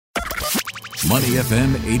Money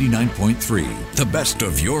FM 89.3, the best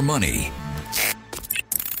of your money.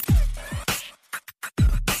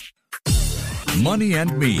 Money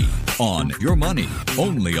and Me on Your Money,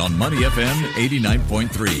 only on Money FM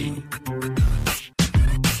 89.3.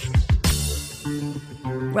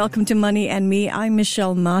 Welcome to Money and Me. I'm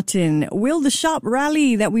Michelle Martin. Will the sharp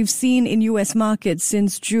rally that we've seen in U.S. markets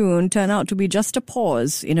since June turn out to be just a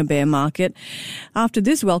pause in a bear market? After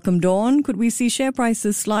this welcome dawn, could we see share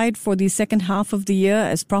prices slide for the second half of the year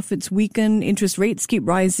as profits weaken, interest rates keep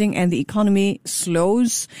rising, and the economy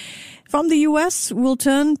slows? From the U.S., we'll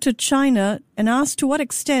turn to China and ask to what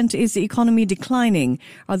extent is the economy declining?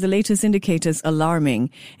 Are the latest indicators alarming?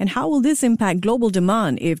 And how will this impact global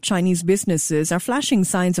demand if Chinese businesses are flashing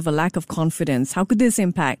signs of a lack of confidence? How could this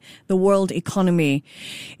impact the world economy?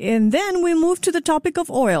 And then we move to the topic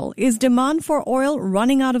of oil. Is demand for oil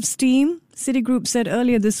running out of steam? Citigroup said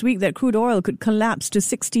earlier this week that crude oil could collapse to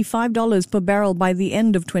 $65 per barrel by the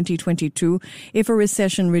end of 2022 if a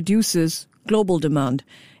recession reduces global demand.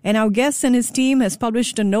 And our guest and his team has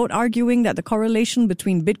published a note arguing that the correlation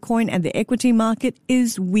between Bitcoin and the equity market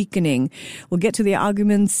is weakening. We'll get to the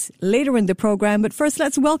arguments later in the program, but first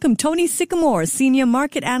let's welcome Tony Sycamore, Senior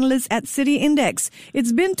Market Analyst at Citi Index.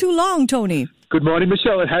 It's been too long, Tony. Good morning,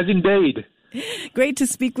 Michelle. It has indeed. Great to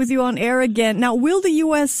speak with you on air again. Now, will the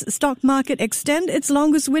U.S. stock market extend its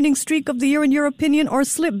longest winning streak of the year in your opinion or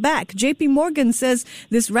slip back? JP Morgan says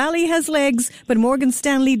this rally has legs, but Morgan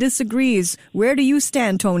Stanley disagrees. Where do you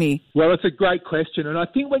stand, Tony? Well, it's a great question. And I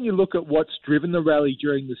think when you look at what's driven the rally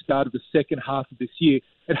during the start of the second half of this year,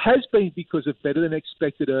 it has been because of better than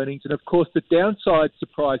expected earnings and, of course, the downside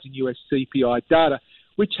surprise in U.S. CPI data,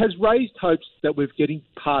 which has raised hopes that we're getting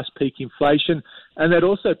past peak inflation and that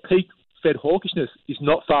also peak Fed hawkishness is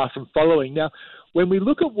not far from following. Now, when we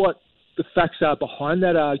look at what the facts are behind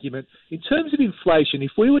that argument, in terms of inflation,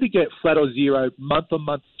 if we were to get flat or zero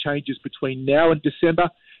month-on-month changes between now and December,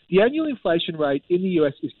 the annual inflation rate in the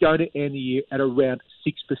US is going to end the year at around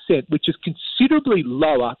 6%, which is considerably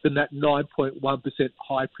lower than that 9.1%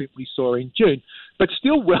 high print we saw in June, but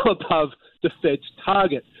still well above the Fed's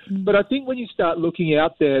target. But I think when you start looking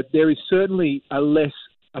out there, there is certainly a less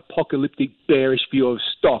apocalyptic bearish view of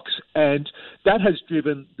stocks, and that has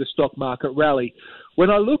driven the stock market rally. When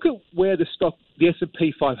I look at where the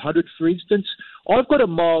S&P 500, for instance, I've got a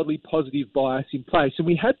mildly positive bias in place, and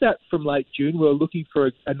we had that from late June. We were looking for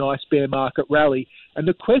a nice bear market rally, and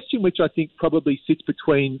the question which I think probably sits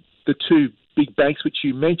between the two big banks which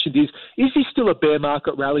you mentioned is this still a bear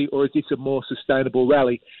market rally or is this a more sustainable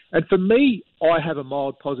rally? And for me, I have a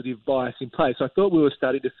mild positive bias in place. I thought we were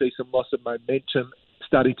starting to see some loss of momentum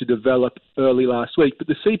starting to develop early last week, but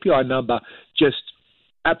the CPI number just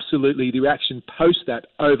absolutely, the reaction post that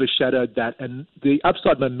overshadowed that, and the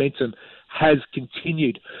upside momentum has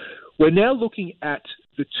continued. We're now looking at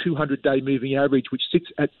the 200-day moving average, which sits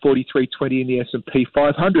at 43.20 in the S&P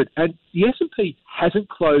 500, and the S&P hasn't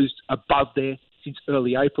closed above there since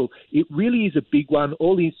early April. It really is a big one.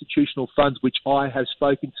 All the institutional funds which I have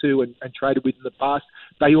spoken to and traded with in the past,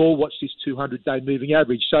 they all watch this 200-day moving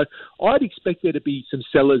average. So I'd expect there to be some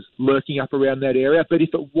sellers lurking up around that area. But if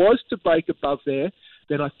it was to break above there,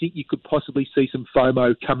 then I think you could possibly see some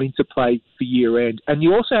FOMO come into play for year end. And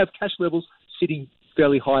you also have cash levels sitting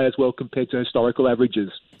fairly high as well compared to historical averages.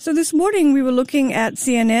 So this morning we were looking at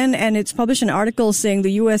CNN and it's published an article saying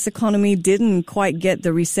the U.S. economy didn't quite get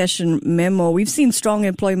the recession memo. We've seen strong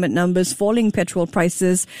employment numbers, falling petrol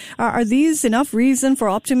prices. Are these enough reason for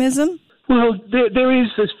optimism? Well,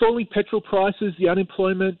 there's falling petrol prices, the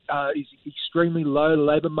unemployment is extremely low, the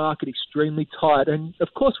labour market extremely tight, and of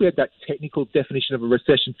course we had that technical definition of a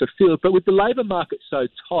recession fulfilled, but with the labour market so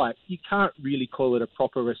tight, you can't really call it a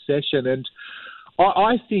proper recession. And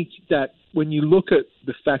I think that when you look at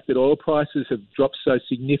the fact that oil prices have dropped so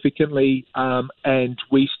significantly and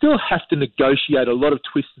we still have to negotiate a lot of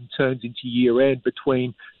twists and turns into year end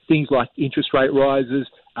between things like interest rate rises,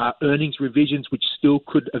 earnings revisions, which still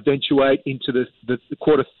could eventuate into the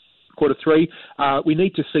quarter three, we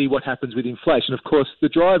need to see what happens with inflation. Of course, the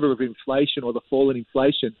driver of inflation or the fall in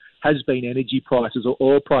inflation has been energy prices or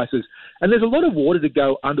oil prices. And there's a lot of water to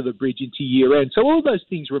go under the bridge into year end. So all those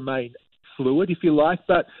things remain fluid, if you like.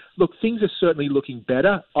 But look, things are certainly looking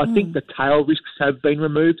better. I think the tail risks have been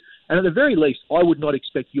removed. And at the very least, I would not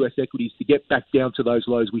expect U.S. equities to get back down to those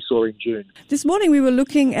lows we saw in June. This morning, we were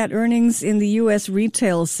looking at earnings in the U.S.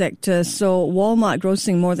 retail sector. So Walmart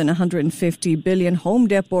grossing more than $150 billion, Home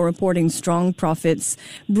Depot reporting strong profits.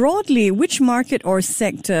 Broadly, which market or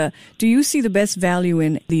sector do you see the best value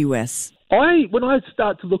in the U.S.? When I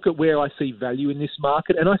start to look at where I see value in this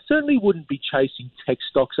market, and I certainly wouldn't be chasing tech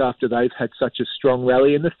stocks after they've had such a strong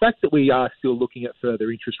rally, and the fact that we are still looking at further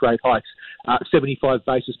interest rate hikes, 75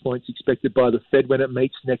 basis points expected by the Fed when it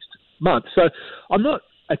meets next month. So I'm not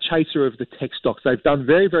a chaser of the tech stocks. They've done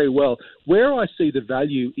very, very well. Where I see the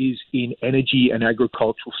value is in energy and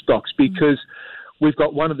agricultural stocks, because we've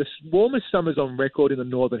got one of the warmest summers on record in the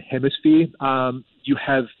Northern Hemisphere. You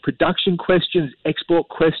have production questions, export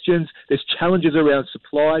questions. There's challenges around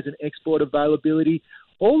supplies and export availability.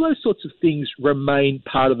 All those sorts of things remain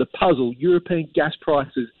part of the puzzle. European gas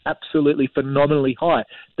prices absolutely phenomenally high.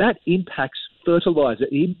 That impacts fertilizer,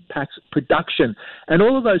 it impacts production. And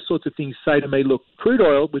all of those sorts of things say to me, look, crude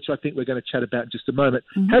oil, which I think we're going to chat about in just a moment,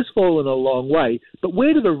 has fallen a long way. But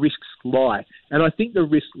where do the risks lie? And I think the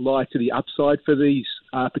risks lie to the upside for these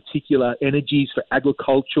particular energies, for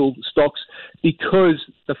agricultural stocks, because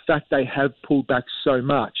the fact they have pulled back so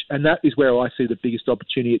much. And that is where I see the biggest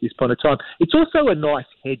opportunity at this point in time. It's also a nice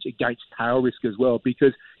hedge against tail risk as well,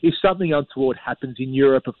 because if something untoward happens in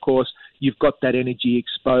Europe, of course, you've got that energy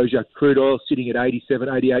exposure. Crude oil sitting at $87,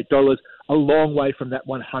 $88, a long way from that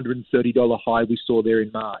 $130 high we saw there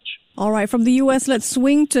in March. All right, from the U.S., let's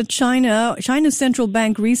swing to China. China's central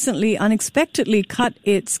bank recently unexpectedly cut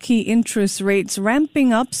its key interest rates,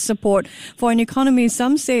 ramping up support for an economy,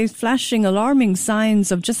 some say flashing alarming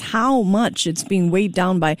signs of just how much it's being weighed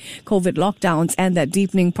down by COVID lockdowns and that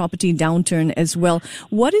deepening property downturn as well.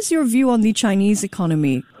 What is your view on the Chinese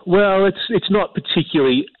economy? Well, it's not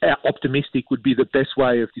particularly optimistic would be the best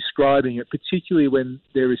way of describing it, particularly when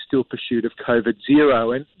there is still pursuit of COVID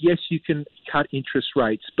zero. And yes, you can cut interest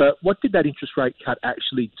rates, but what did that interest rate cut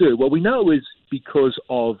actually do? Well, we know it was because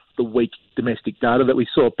of the weak domestic data that we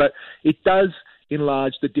saw, but it does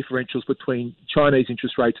enlarge the differentials between Chinese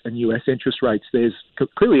interest rates and US interest rates. There's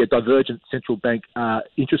clearly a divergent central bank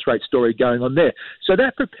interest rate story going on there. So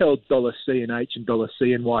that propelled $CNH and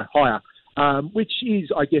 $CNY higher. Which is,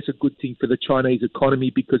 I guess, a good thing for the Chinese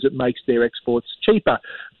economy because it makes their exports cheaper.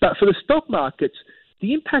 But for the stock markets,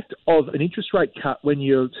 the impact of an interest rate cut when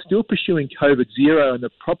you're still pursuing COVID zero and the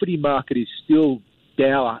property market is still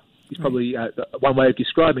dour is probably one way of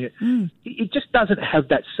describing it. It just doesn't have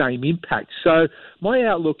that same impact. So my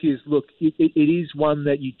outlook is, look, it is one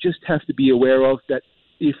that you just have to be aware of, that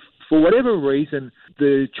if for whatever reason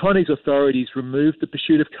the Chinese authorities remove the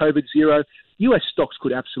pursuit of COVID zero, US stocks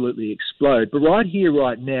could absolutely explode. But right here,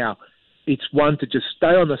 right now, it's one to just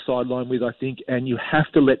stay on the sideline with, I think, and you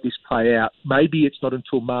have to let this play out. Maybe it's not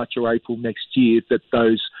until March or April next year that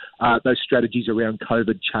those strategies around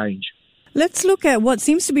COVID change. Let's look at what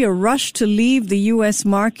seems to be a rush to leave the U.S.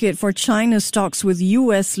 market for China stocks with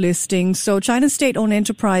U.S. listings. So China state-owned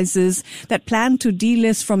enterprises that plan to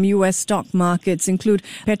delist from U.S. stock markets include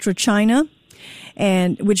PetroChina,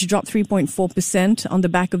 and which dropped 3.4% on the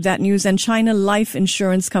back of that news, and China Life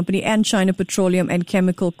Insurance Company and China Petroleum and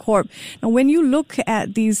Chemical Corp. Now, when you look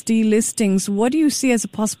at these delistings, what do you see as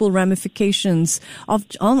possible ramifications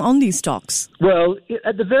on these stocks? Well,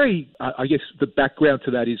 at the very, I guess the background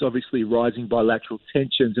to that is obviously rising bilateral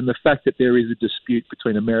tensions and the fact that there is a dispute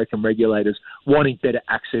between American regulators wanting better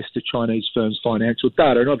access to Chinese firms' financial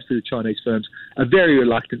data, and obviously the Chinese firms are very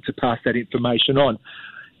reluctant to pass that information on.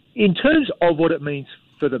 In terms of what it means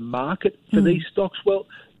for the market, for these stocks, well,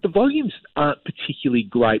 the volumes aren't particularly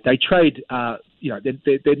great. They trade,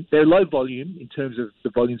 they're low volume in terms of the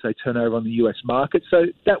volumes they turn over on the US market, so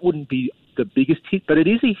that wouldn't be the biggest hit, but it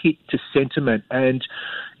is a hit to sentiment, and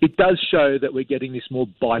it does show that we're getting this more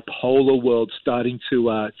bipolar world starting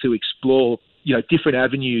to explore, different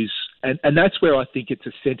avenues, and that's where I think it's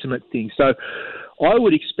a sentiment thing. So I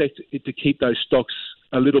would expect it to keep those stocks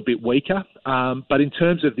a little bit weaker. But in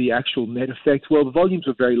terms of the actual net effect, well, the volumes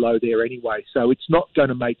are very low there anyway, so it's not going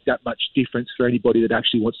to make that much difference for anybody that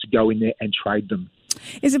actually wants to go in there and trade them.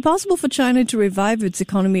 Is it possible for China to revive its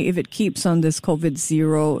economy if it keeps on this COVID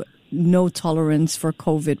zero, no tolerance for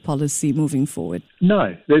COVID policy moving forward?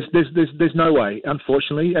 No, there's no way,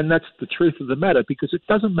 unfortunately, and that's the truth of the matter, because it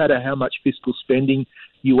doesn't matter how much fiscal spending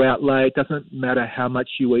you outlay, it doesn't matter how much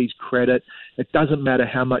you ease credit, it doesn't matter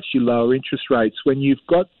how much you lower interest rates. When you've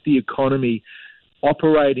got the economy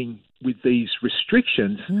operating with these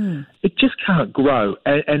restrictions, it just can't grow.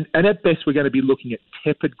 And at best, we're going to be looking at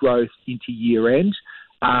tepid growth into year end.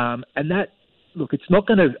 And that, look, it's not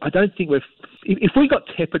going to, I don't think if we got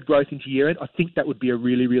tepid growth into year end, I think that would be a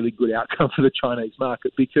really, really good outcome for the Chinese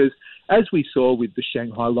market, because as we saw with the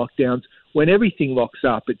Shanghai lockdowns, when everything locks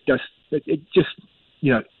up, it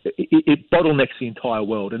bottlenecks the entire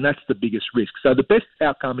world, and that's the biggest risk. So the best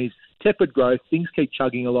outcome is tepid growth. Things keep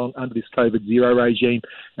chugging along under this COVID zero regime,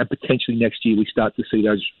 and potentially next year we start to see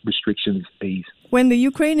those restrictions ease. When the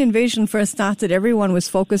Ukraine invasion first started, everyone was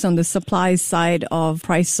focused on the supply side of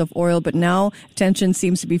price of oil, but now attention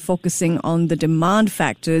seems to be focusing on the demand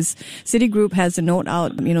factors. Citigroup has a note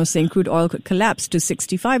out, saying crude oil could collapse to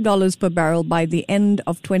 $65 per barrel by the end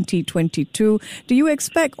of 2022. Do you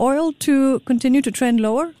expect oil to continue to trend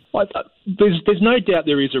lower? There's no doubt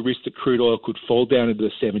there is a risk that crude oil could fall down into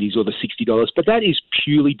the 70s or the $60, but that is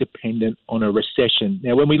purely dependent on a recession.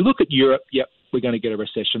 Now, when we look at Europe, we're going to get a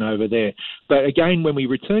recession over there. But again, when we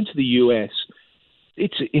return to the US,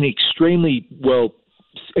 it's in extremely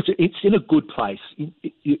it's in a good place.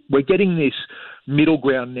 We're getting this middle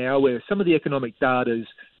ground now where some of the economic data is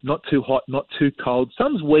not too hot, not too cold.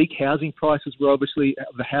 Some's weak. Housing prices were obviously,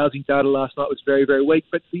 the housing data last night was very, very weak,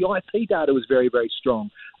 but the IP data was very, very strong.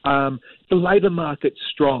 The labour market's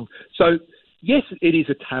strong. So, yes, it is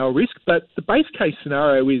a tail risk, but the base case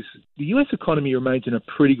scenario is the US economy remains in a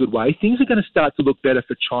pretty good way. Things are going to start to look better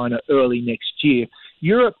for China early next year.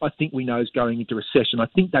 Europe, I think we know, is going into recession. I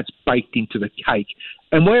think that's baked into the cake.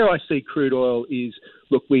 And where I see crude oil is,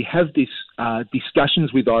 look, we have this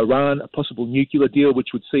discussions with Iran, a possible nuclear deal, which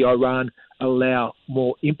would see Iran allow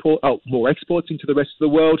more exports into the rest of the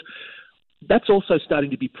world. That's also starting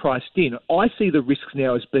to be priced in. I see the risks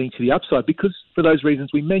now as being to the upside because, for those reasons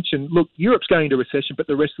we mentioned, look, Europe's going into recession, but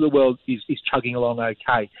the rest of the world is chugging along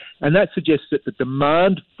okay. And that suggests that the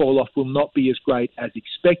demand fall-off will not be as great as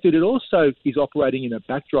expected. It also is operating in a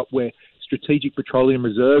backdrop where strategic petroleum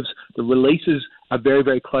reserves, the releases are very,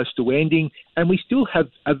 very close to ending, and we still have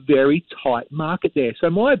a very tight market there. So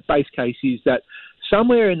my base case is that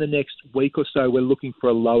somewhere in the next week or so, we're looking for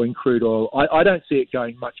a low in crude oil. I don't see it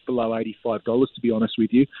going much below $85, to be honest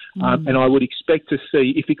with you. And I would expect to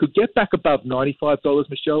see, if it could get back above $95,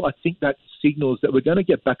 Michelle, I think that signals that we're going to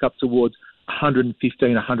get back up towards $115,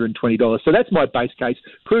 $120. So that's my base case.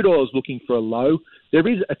 Crude oil is looking for a low. There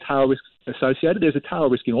is a tail risk associated. There's a tail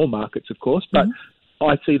risk in all markets, of course, but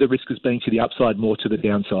I see the risk as being to the upside, more to the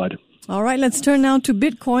downside. All right, let's turn now to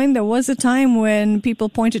Bitcoin. There was a time when people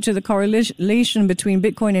pointed to the correlation between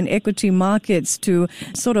Bitcoin and equity markets to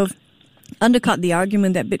sort of undercut the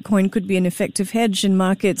argument that Bitcoin could be an effective hedge in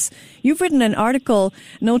markets. You've written an article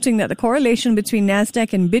noting that the correlation between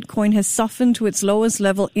NASDAQ and Bitcoin has softened to its lowest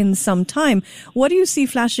level in some time. What do you see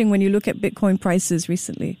flashing when you look at Bitcoin prices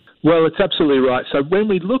recently? Well, it's absolutely right. So when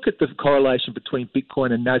we look at the correlation between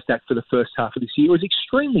Bitcoin and NASDAQ for the first half of this year, it was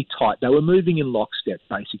extremely tight. They were moving in lockstep,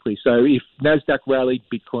 basically. So if NASDAQ rallied,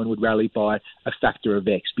 Bitcoin would rally by a factor of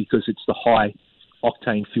X because it's the high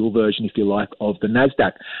octane fuel version, if you like, of the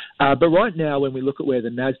NASDAQ. But right now, when we look at where the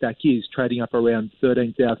NASDAQ is, trading up around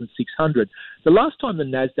 13,600, the last time the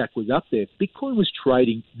NASDAQ was up there, Bitcoin was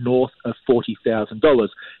trading north of $40,000.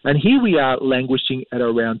 And here we are languishing at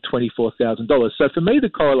around $24,000. So for me, the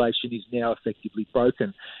correlation is now effectively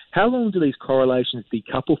broken. How long do these correlations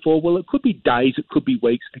decouple for? Well, it could be days, it could be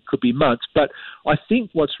weeks, it could be months. But I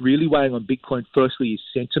think what's really weighing on Bitcoin, firstly, is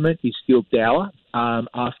sentiment is still dour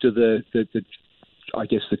after the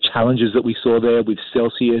challenges that we saw there with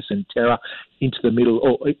Celsius and Terra in the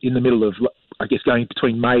middle of, going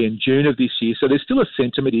between May and June of this year. So there's still a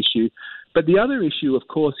sentiment issue. But the other issue, of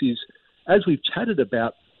course, is, as we've chatted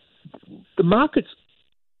about, the markets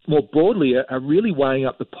more broadly are really weighing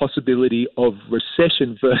up the possibility of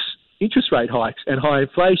recession versus interest rate hikes and high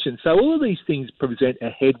inflation. So all of these things present a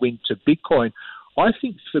headwind to Bitcoin. I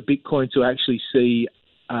think for Bitcoin to actually see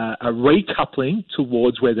a recoupling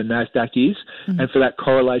towards where the NASDAQ is and for that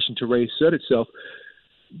correlation to reassert itself,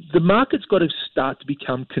 the market's got to start to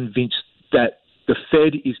become convinced that the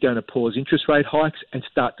Fed is going to pause interest rate hikes and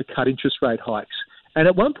start to cut interest rate hikes. And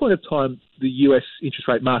at one point of time, the US interest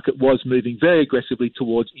rate market was moving very aggressively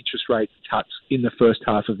towards interest rate cuts in the first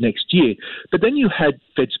half of next year. But then you had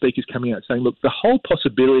Fed speakers coming out saying, look, the whole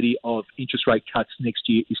possibility of interest rate cuts next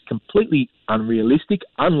year is completely unrealistic,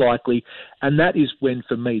 unlikely. And that is when,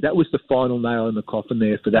 for me, that was the final nail in the coffin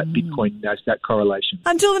there for that Bitcoin-NASDAQ correlation.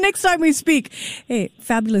 Until the next time we speak. Hey,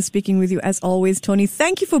 fabulous speaking with you as always, Tony.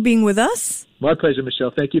 Thank you for being with us. My pleasure,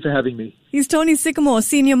 Michelle. Thank you for having me. He's Tony Sycamore,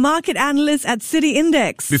 Senior Market Analyst at Citi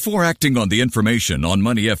Index. Before acting on the information on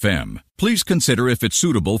Money FM, please consider if it's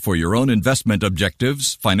suitable for your own investment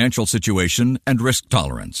objectives, financial situation, and risk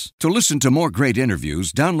tolerance. To listen to more great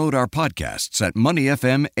interviews, download our podcasts at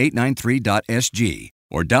moneyfm893.sg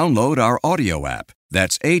or download our audio app.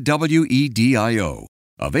 That's AWEDIO.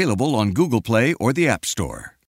 Available on Google Play or the App Store.